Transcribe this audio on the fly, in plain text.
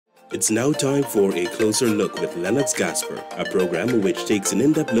It's now time for a closer look with Lennox Gasper, a program which takes an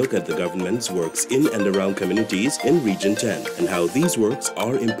in-depth look at the government's works in and around communities in Region 10 and how these works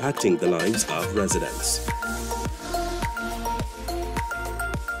are impacting the lives of residents.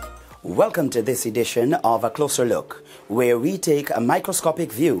 Welcome to this edition of A Closer Look, where we take a microscopic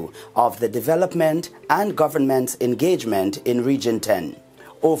view of the development and government's engagement in Region 10.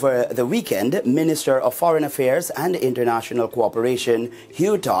 Over the weekend, Minister of Foreign Affairs and International Cooperation,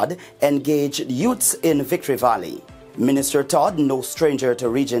 Todd, engaged youths in Victory Valley. Minister Todd, no stranger to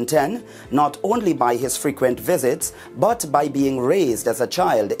Region 10, not only by his frequent visits, but by being raised as a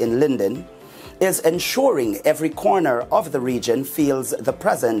child in Linden, is ensuring every corner of the region feels the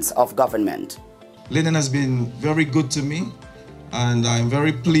presence of government. Linden has been very good to me, and I'm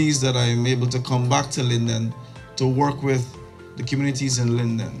very pleased that I'm able to come back to Linden to work with the communities in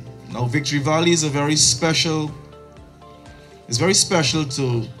Linden. Now, Victory Valley is very special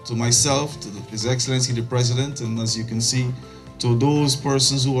to myself, to His Excellency the President, and as you can see, to those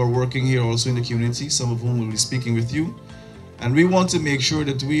persons who are working here also in the community, some of whom will be speaking with you. And we want to make sure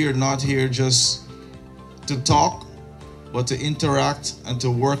that we are not here just to talk, but to interact and to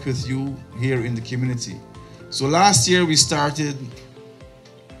work with you here in the community. So last year we started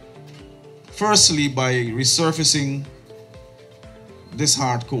firstly by resurfacing this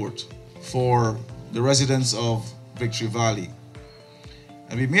hard court for the residents of Victory Valley.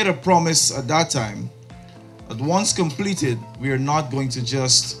 And we made a promise at that time that once completed, we are not going to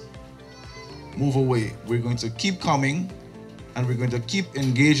just move away. We're going to keep coming and we're going to keep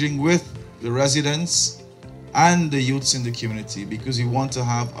engaging with the residents and the youths in the community because we want to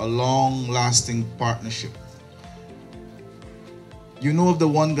have a long-lasting partnership. You know of the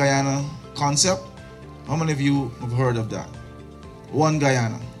One Guyana concept? How many of you have heard of that? One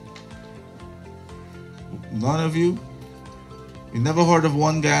Guyana. None of you? You never heard of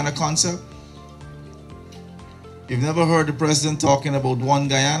One Guyana concept? You've never heard the president talking about One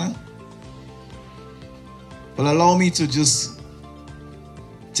Guyana? Well, allow me to just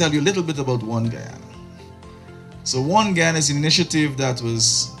tell you a little bit about One Guyana. So One Guyana is an initiative that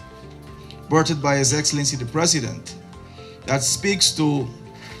was birthed by His Excellency the President that speaks to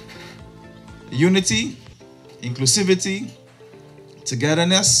unity, inclusivity,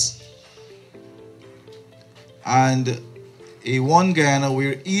 togetherness, and a One Guyana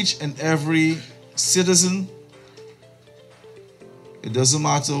where each and every citizen, it doesn't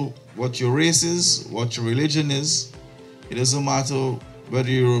matter what your race is, what your religion is, it doesn't matter whether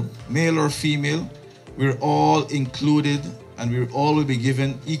you're male or female, we're all included and we all will be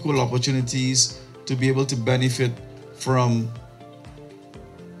given equal opportunities to be able to benefit from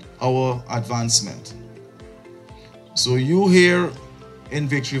our advancement. So you here in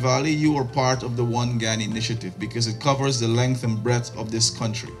Victory Valley, you are part of the One Guyana initiative because it covers the length and breadth of this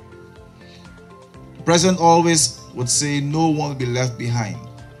country. The President always would say no one will be left behind,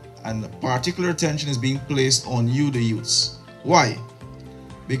 and particular attention is being placed on you, the youths. Why?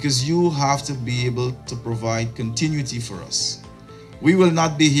 Because you have to be able to provide continuity for us. We will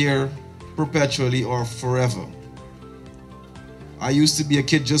not be here perpetually or forever. I used to be a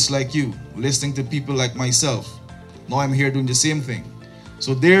kid just like you, listening to people like myself. Now I'm here doing the same thing.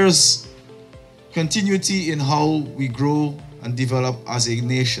 So there's continuity in how we grow and develop as a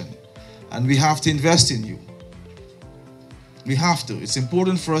nation. And we have to invest in you. We have to. It's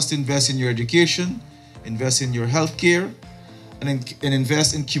important for us to invest in your education, invest in your health care, and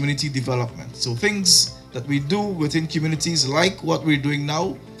invest in community development. So things that we do within communities like what we're doing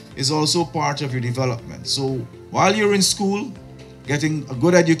now is also part of your development. So while you're in school, getting a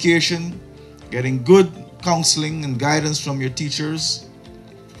good education, getting good counseling and guidance from your teachers,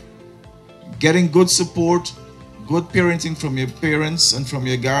 getting good support, good parenting from your parents and from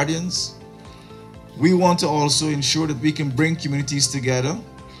your guardians. We want to also ensure that we can bring communities together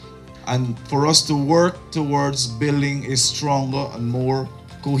and for us to work towards building a stronger and more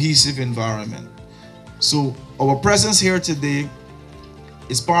cohesive environment. So our presence here today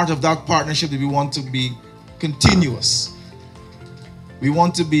is part of that partnership that we want to be continuous. We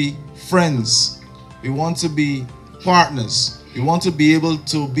want to be friends. We want to be partners. We want to be able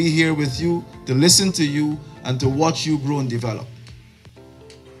to be here with you, to listen to you, and to watch you grow and develop.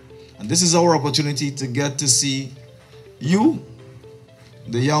 And this is our opportunity to get to see you,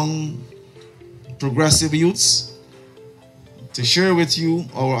 the young progressive youths, to share with you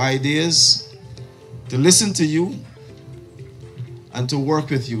our ideas, to listen to you, and to work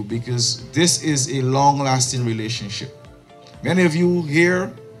with you, because this is a long-lasting relationship. Many of you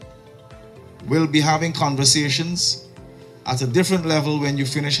here will be having conversations at a different level when you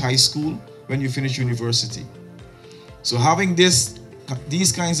finish high school, when you finish university. So having this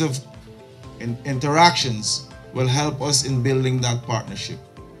these kinds of interactions will help us in building that partnership.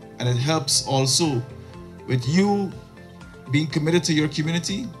 And it helps also with you being committed to your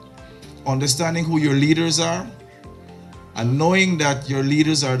community, understanding who your leaders are, and knowing that your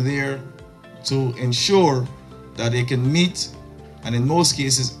leaders are there to ensure that they can meet and in most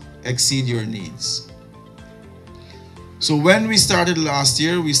cases exceed your needs. So when we started last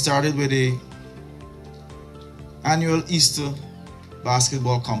year, we started with a annual Easter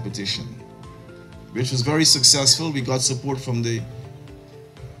basketball competition, which was very successful. We got support from the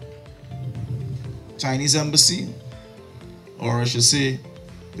Chinese embassy, or I should say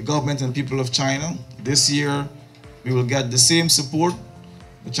the government and people of China. This year we will get the same support.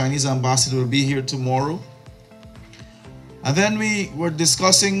 The Chinese ambassador will be here tomorrow. And then we were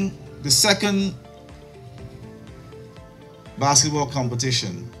discussing the second basketball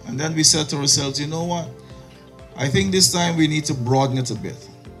competition. And then we said to ourselves, you know what? I think this time we need to broaden it a bit.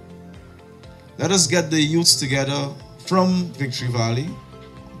 Let us get the youths together from Victory Valley,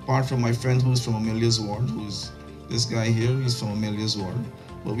 apart from my friend who's from Amelia's ward, who's this guy here, he's from Amelia's ward.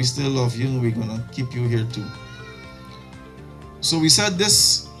 But we still love you and we're gonna keep you here too. So we said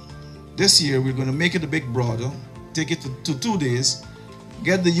this year we're gonna make it a bit broader, take it to 2 days,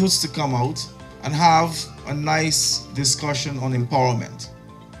 get the youths to come out and have a nice discussion on empowerment,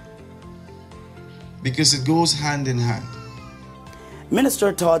 because it goes hand in hand.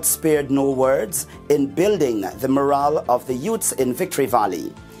 Minister Todd spared no words in building the morale of the youths in Victory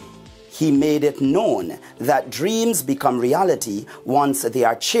Valley. He made it known that dreams become reality once they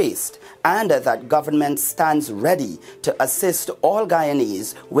are chased, and that government stands ready to assist all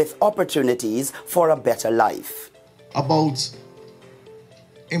Guyanese with opportunities for a better life. About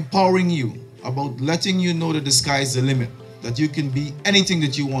empowering you, about letting you know that the sky is the limit, that you can be anything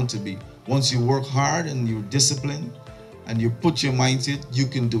that you want to be. Once you work hard and you're disciplined and you put your mind to it, you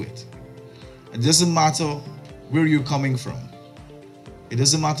can do it. It doesn't matter where you're coming from. It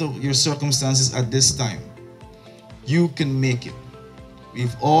doesn't matter your circumstances at this time. You can make it.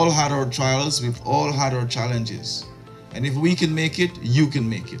 We've all had our trials, we've all had our challenges. And if we can make it, you can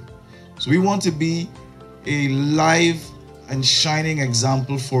make it. So we want to be a live and shining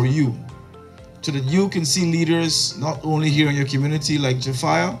example for you, so that you can see leaders not only here in your community like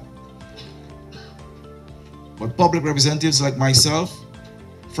Jafia, but public representatives like myself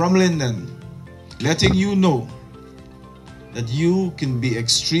from Linden, letting you know that you can be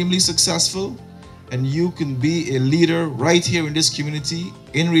extremely successful and you can be a leader right here in this community,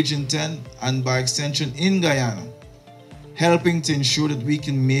 in Region 10, and by extension in Guyana, helping to ensure that we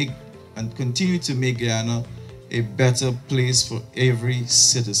can make and continue to make Guyana a better place for every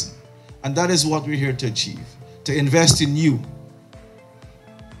citizen. And that is what we're here to achieve, to invest in you.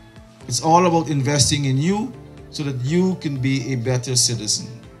 It's all about investing in you so that you can be a better citizen.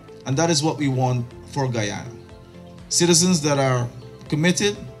 And that is what we want for Guyana. Citizens that are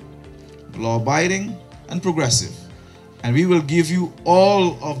committed, law-abiding, and progressive. And we will give you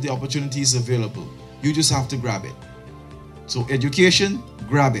all of the opportunities available. You just have to grab it. So education,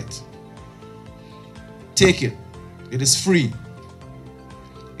 grab it. Take it. It is free.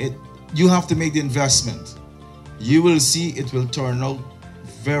 You have to make the investment. You will see it will turn out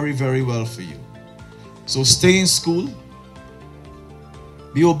very, very well for you. So stay in school,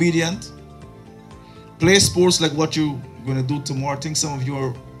 be obedient, play sports like what you're going to do tomorrow. I think some of you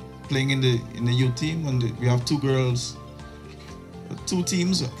are playing in the youth team, and we have 2 girls, 2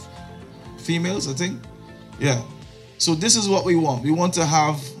 teams of females, I think. Yeah. So this is what we want. We want to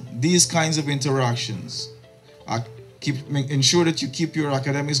have these kinds of interactions. Ensure that you keep your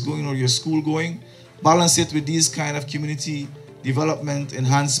academics going or your school going. Balance it with these kind of community development,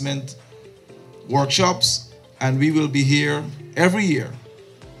 enhancement workshops, and we will be here every year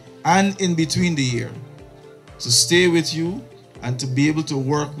and in between the year to stay with you and to be able to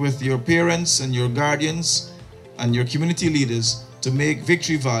work with your parents and your guardians and your community leaders to make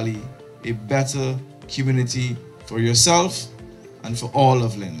Victory Valley a better community for yourself and for all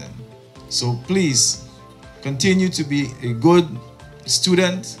of Linden. So please continue to be a good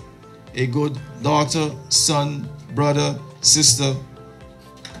student, a good daughter, son, brother, sister,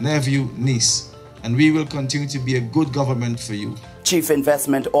 nephew, niece, and we will continue to be a good government for you. Chief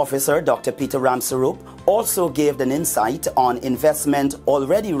Investment Officer Dr. Peter Ramsarup also gave an insight on investment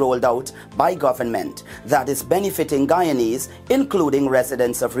already rolled out by government that is benefiting Guyanese, including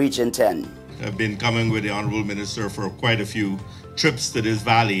residents of Region 10. I've been coming with the Honorable Minister for quite a few trips to this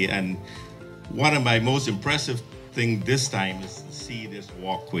valley, and one of my most impressive things this time is to see this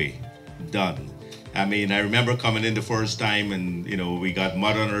walkway done. I mean, I remember coming in the first time and, you know, we got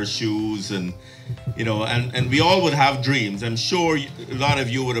mud on our shoes and, you know, and we all would have dreams. I'm sure a lot of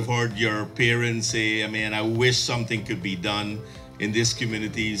you would have heard your parents say, I mean, I wish something could be done in this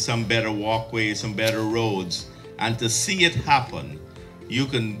community, some better walkways, some better roads. And to see it happen, you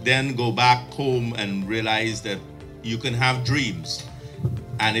can then go back home and realize that you can have dreams.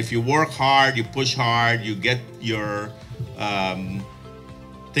 And if you work hard, you push hard, you get your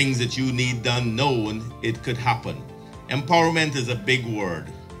things that you need done known, it could happen. Empowerment is a big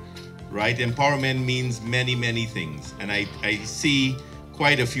word, right? Empowerment means many, many things. And I see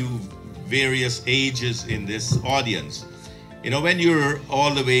quite a few various ages in this audience. You know, when you're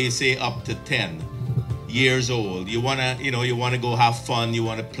all the way, say, up to 10 years old, you wanna go have fun, you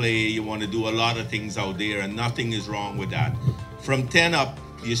wanna play, you wanna do a lot of things out there, and nothing is wrong with that. From 10 up,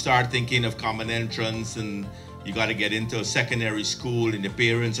 you start thinking of common entrance, and you got to get into a secondary school, and the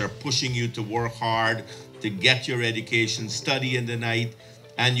parents are pushing you to work hard to get your education, study in the night,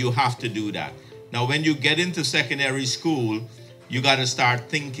 and you have to do that. Now, when you get into secondary school, you got to start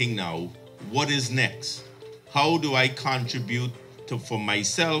thinking now, what is next? How do I contribute for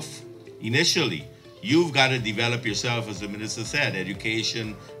myself initially? You've got to develop yourself, as the minister said,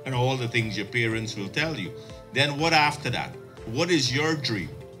 education and all the things your parents will tell you. Then what after that? What is your dream?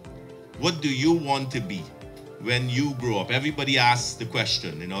 What do you want to be when you grow up? Everybody asks the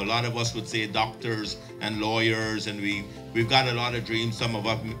question. You know, a lot of us would say doctors and lawyers, and we've got a lot of dreams. Some of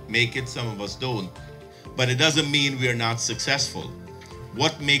us make it, some of us don't. But it doesn't mean we're not successful.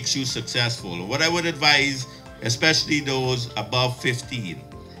 What makes you successful? What I would advise, especially those above 15,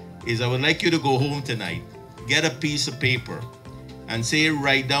 is I would like you to go home tonight, get a piece of paper, and say,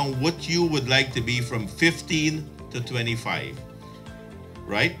 write down what you would like to be from 15 to 25.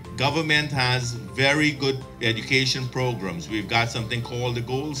 Right? Government has very good education programs. We've got something called the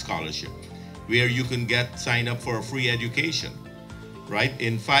Gold Scholarship, where you can sign up for a free education. Right?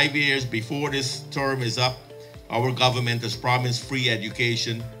 In 5 years before this term is up, our government has promised free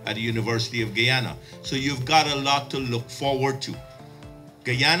education at the University of Guyana. So you've got a lot to look forward to.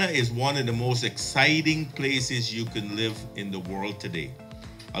 Guyana is one of the most exciting places you can live in the world today.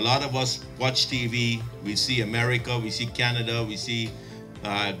 A lot of us watch TV, we see America, we see Canada, we see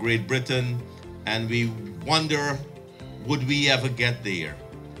Great Britain, and we wonder, would we ever get there?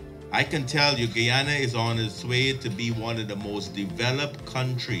 I can tell you, Guyana is on its way to be one of the most developed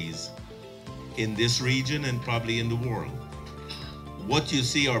countries in this region and probably in the world. What you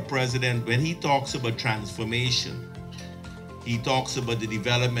see our president, when he talks about transformation, he talks about the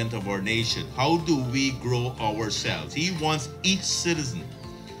development of our nation. How do we grow ourselves? He wants each citizen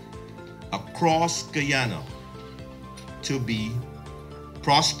across Guyana to be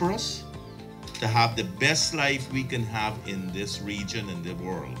prosperous, to have the best life we can have in this region and the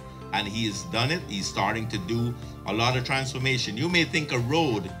world. And he has done it. He's starting to do a lot of transformation. You may think a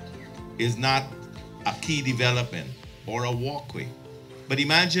road is not a key development or a walkway, but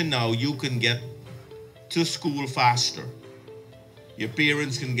imagine now you can get to school faster. Your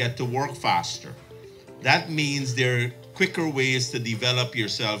parents can get to work faster. That means there are quicker ways to develop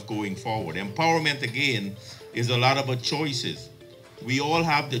yourself going forward. Empowerment, again, is a lot about choices. We all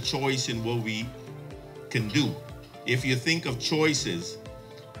have the choice in what we can do. If you think of choices,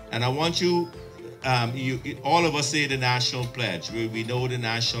 and I want you, all of us say the national pledge. We know the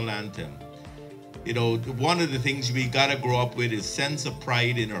national anthem. You know, one of the things we gotta grow up with is sense of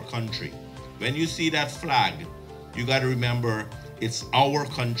pride in our country. When you see that flag, you gotta remember it's our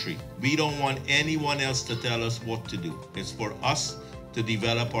country. We don't want anyone else to tell us what to do. It's for us to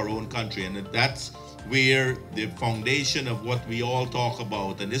develop our own country. And that's where the foundation of what we all talk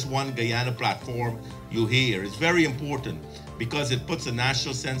about, and this One Guyana platform you hear, is very important because it puts a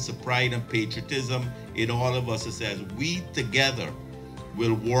national sense of pride and patriotism in all of us. It says we together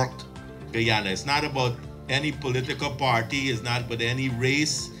will work Guyana. It's not about any political party. It's not about any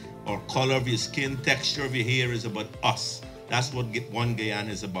race or color of your skin, texture of your hair. It's about us. That's what One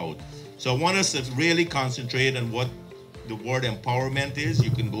Guyana is about. So I want us to really concentrate on what the word empowerment is.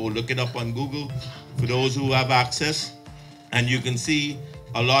 You can go look it up on Google for those who have access, and you can see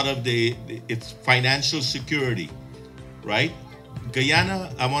a lot of its financial security, right?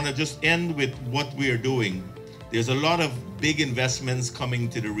 Guyana, I want to just end with what we are doing. There's a lot of big investments coming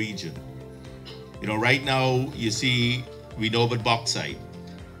to the region. You know, right now you see, we know about bauxite.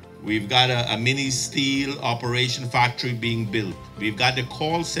 We've got a mini steel operation factory being built. We've got the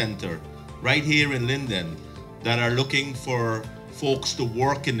call center right here in Linden that are looking for folks to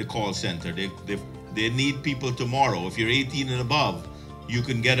work in the call center. They need people tomorrow. If you're 18 and above, you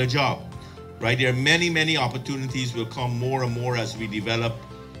can get a job, right? There are many, many opportunities will come more and more as we develop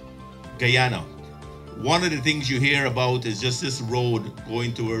Guyana. One of the things you hear about is just this road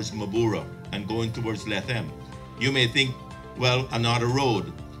going towards Mabura and going towards Lethem. You may think, well, another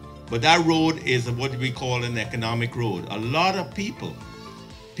road. But that road is what we call an economic road. A lot of people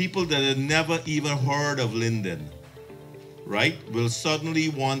that have never even heard of Linden, right, will suddenly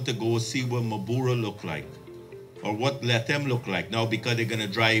want to go see what Mabura look like or what Lethem look like now because they're going to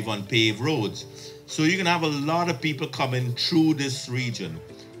drive on paved roads. So you're going to have a lot of people coming through this region.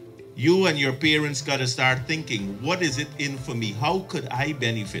 You and your parents got to start thinking, what is it in for me? How could I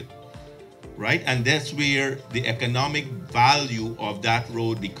benefit? Right? And that's where the economic value of that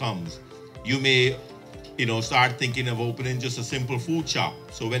road becomes. You may, start thinking of opening just a simple food shop.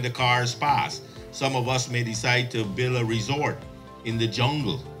 So when the cars pass, some of us may decide to build a resort in the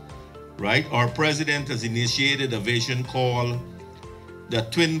jungle, right? Our president has initiated a vision called the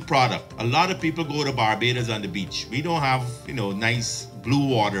twin product. A lot of people go to Barbados on the beach. We don't have, nice blue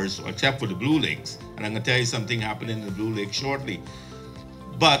waters except for the Blue Lakes. And I'm gonna tell you something happening in the Blue Lakes shortly.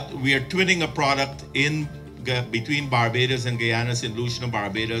 But we are twinning a product in between Barbados and Guyana, St. Lucia and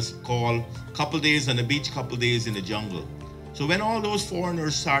Barbados, called couple days on the beach, couple days in the jungle. So when all those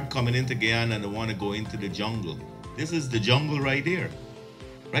foreigners start coming into Guyana and they want to go into the jungle, this is the jungle right here,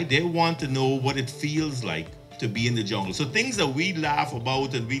 right? They want to know what it feels like to be in the jungle. So things that we laugh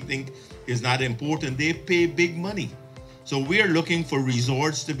about and we think is not important, they pay big money. So we are looking for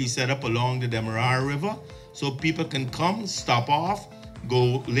resorts to be set up along the Demerara River so people can come, stop off,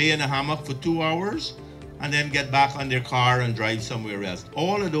 go lay in a hammock for 2 hours, and then get back on their car and drive somewhere else.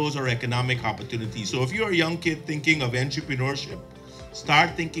 All of those are economic opportunities. So if you're a young kid thinking of entrepreneurship,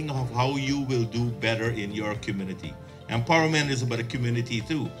 start thinking of how you will do better in your community. Empowerment is about a community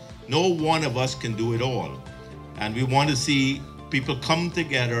too. No one of us can do it all. And we want to see people come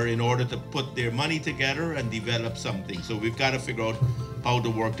together in order to put their money together and develop something. So we've got to figure out how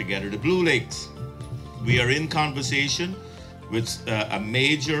to work together. The Blue Lakes, we are in conversation with a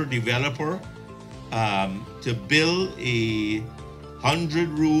major developer to build a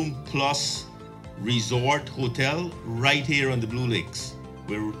 100-room plus resort hotel right here on the Blue Lakes.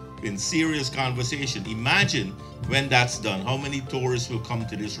 We're in serious conversation. Imagine when that's done, how many tourists will come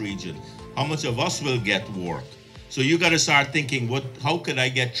to this region? How much of us will get work? So you got to start thinking, how could I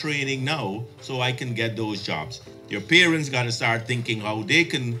get training now so I can get those jobs? Your parents got to start thinking how they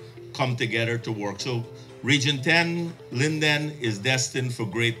can come together to work. So Region 10, Linden is destined for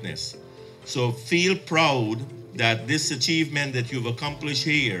greatness. So feel proud that this achievement that you've accomplished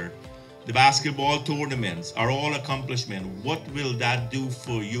here, the basketball tournaments, are all accomplishment. What will that do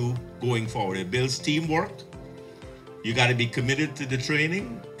for you going forward? It builds teamwork. You got to be committed to the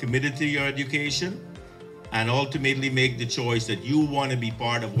training, committed to your education, and ultimately make the choice that you want to be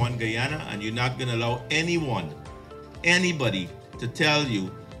part of One Guyana, and you're not going to allow anybody to tell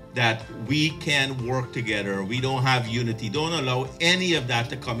you that we can work together, we don't have unity. Don't allow any of that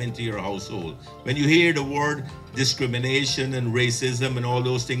to come into your household. When you hear the word discrimination and racism and all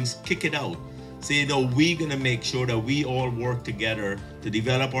those things, kick it out. Say, no, we're gonna make sure that we all work together to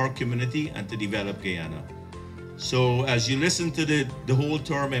develop our community and to develop Guyana. So as you listen to the whole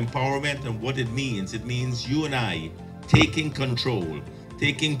term empowerment and what it means you and I taking control,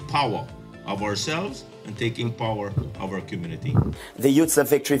 taking power of ourselves and taking power of our community. The youths of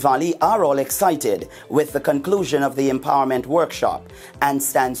Victory Valley are all excited with the conclusion of the empowerment workshop and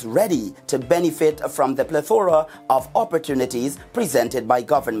stands ready to benefit from the plethora of opportunities presented by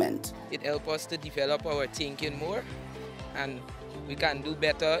government. It helps us to develop our thinking more, and we can do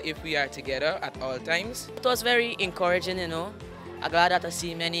better if we are together at all times. It was very encouraging, I'm glad that I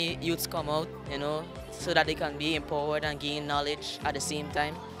see many youths come out, so that they can be empowered and gain knowledge at the same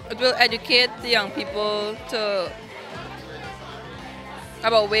time. It will educate the young people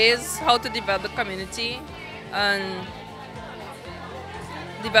about ways how to develop the community and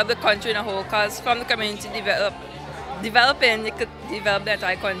develop the country in a whole, because from the community developing, you could develop the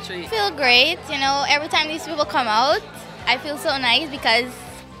entire country. I feel great, every time these people come out, I feel so nice because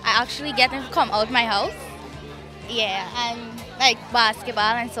I actually get them to come out my house. Yeah, and like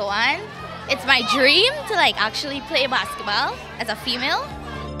basketball and so on. It's my dream to actually play basketball as a female.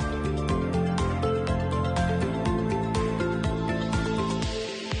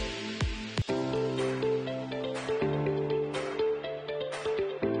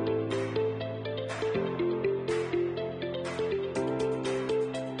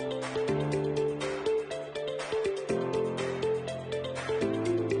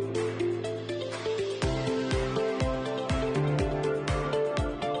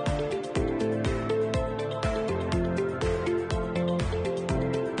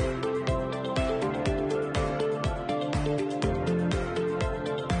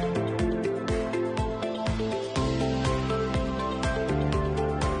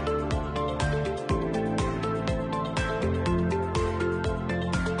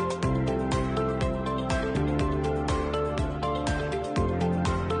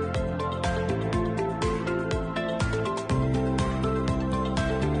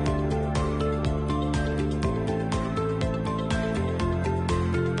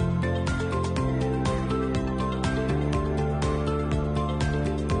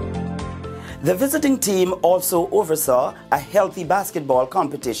 The visiting team also oversaw a healthy basketball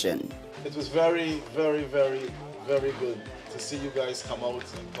competition. It was very, very, very, very good to see you guys come out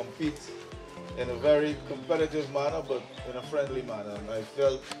and compete in a very competitive manner, but in a friendly manner. And I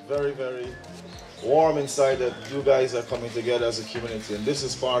felt very, very warm inside that you guys are coming together as a community. And this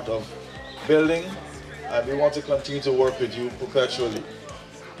is part of building, and we want to continue to work with you perpetually.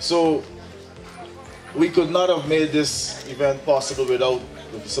 So we could not have made this event possible without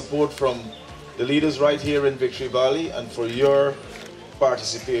the support from the leaders right here in Victory Valley and for your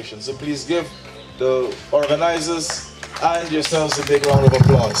participation. So please give the organizers and yourselves a big round of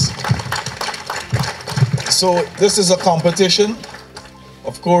applause. So this is a competition.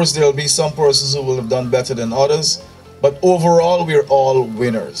 Of course, there'll be some persons who will have done better than others, but overall, we're all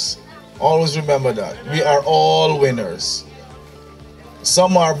winners. Always remember that. We are all winners.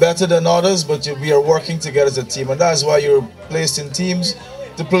 Some are better than others, but we are working together as a team, and that's why you're placed in teams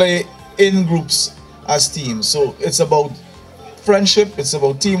to play in groups as teams. So it's about friendship, it's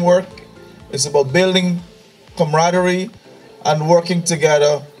about teamwork, it's about building camaraderie and working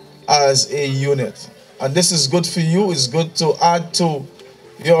together as a unit. And this is good for you. It's good to add to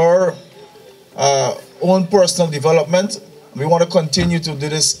your own personal development. We want to continue to do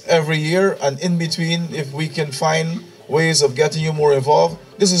this every year, and in between, if we can find ways of getting you more involved,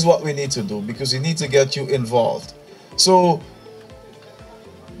 this is what we need to do, because we need to get you involved. So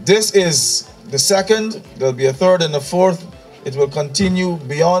this is the second, there'll be a third and a fourth. It will continue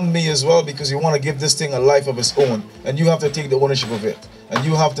beyond me as well, because you want to give this thing a life of its own, and you have to take the ownership of it, and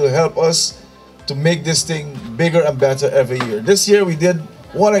you have to help us to make this thing bigger and better every year. This year we did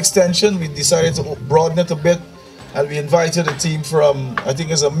one extension. We decided to broaden it a bit, and we invited a team from, I think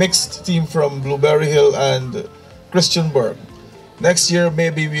it's a mixed team from Blueberry Hill and Christianburg. Next year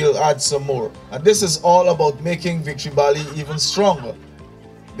maybe we'll add some more. And this is all about making Victory Valley even stronger,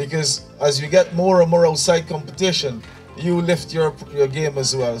 because as you get more and more outside competition, you lift your game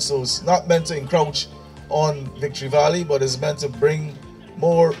as well. So it's not meant to encroach on Victory Valley, but it's meant to bring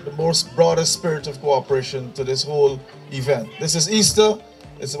the most broader spirit of cooperation to this whole event. This is Easter.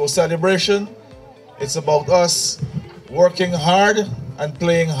 It's about celebration. It's about us working hard and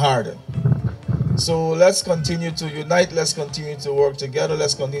playing hard. So let's continue to unite. Let's continue to work together.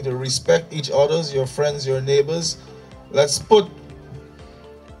 Let's continue to respect each other, your friends, your neighbors. Let's put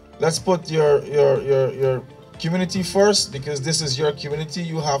your community first, because this is your community.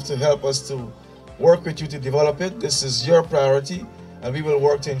 You have to help us to work with you to develop it. This is your priority, and we will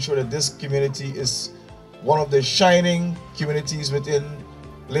work to ensure that this community is one of the shining communities within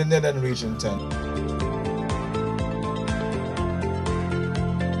Linden and Region 10.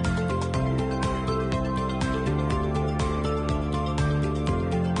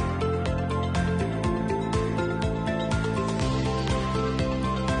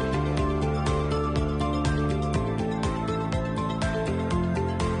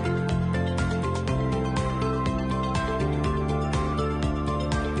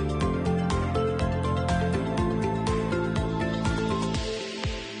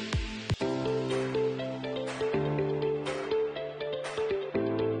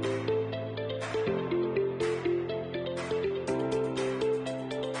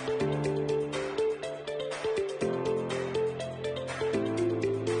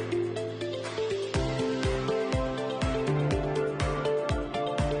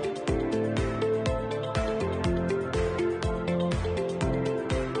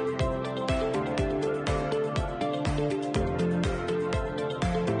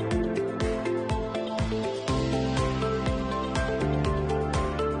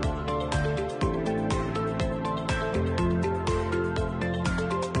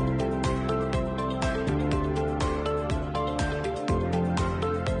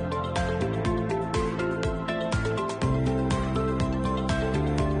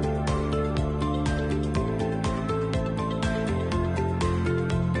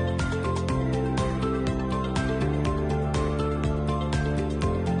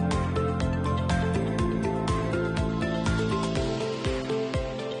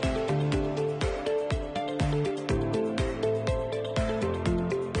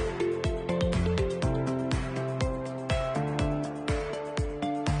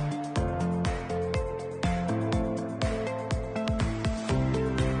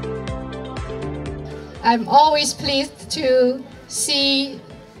 I'm always pleased to see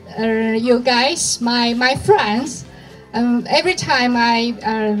you guys, my friends. Every time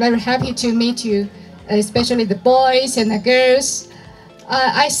I'm very happy to meet you, especially the boys and the girls.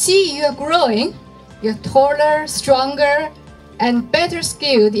 I see you are growing. You're taller, stronger, and better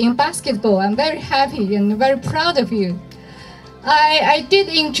skilled in basketball. I'm very happy and very proud of you. I did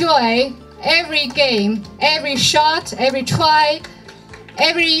enjoy every game, every shot, every try,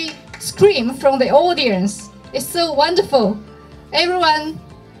 every scream from the audience. It's so wonderful. Everyone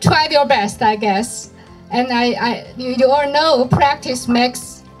tried your best, I guess. And you all know practice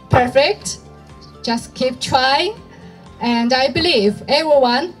makes perfect. Just keep trying. And I believe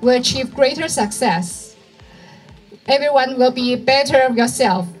everyone will achieve greater success. Everyone will be better of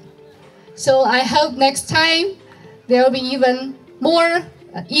yourself. So I hope next time there will be even more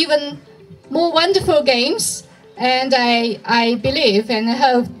wonderful games. And I believe and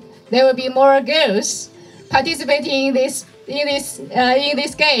hope there will be more girls participating in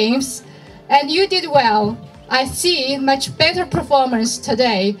these games. And you did well. I see much better performance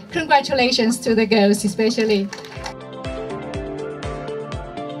today. Congratulations to the girls especially.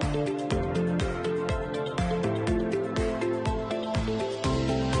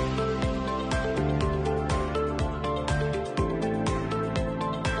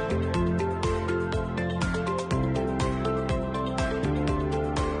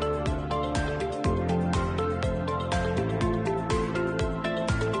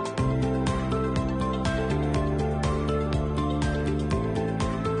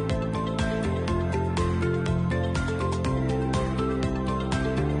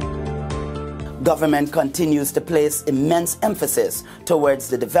 Government continues to place immense emphasis towards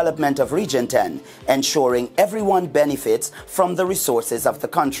the development of Region 10, ensuring everyone benefits from the resources of the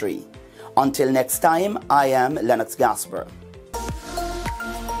country. Until next time, I am Lennox Gasper.